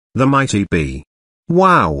The Mighty Bee.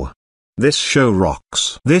 Wow! This show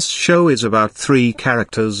rocks. This show is about 3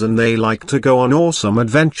 characters and they like to go on awesome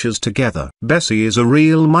adventures together. Bessie is a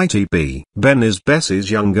real mighty bee. Ben is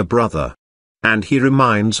Bessie's younger brother. And he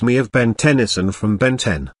reminds me of Ben Tennyson from Ben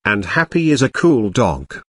 10. And Happy is a cool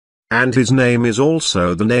dog. And his name is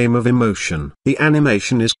also the name of emotion. The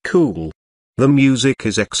animation is cool. The music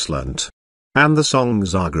is excellent. And the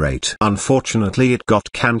songs are great. Unfortunately it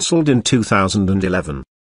got cancelled in 2011.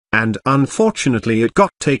 And unfortunately it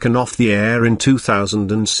got taken off the air in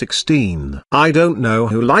 2016. I don't know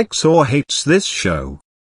who likes or hates this show.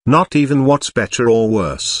 Not even what's better or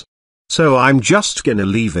worse. So I'm just gonna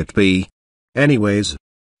leave it be. Anyways.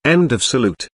 End of salute.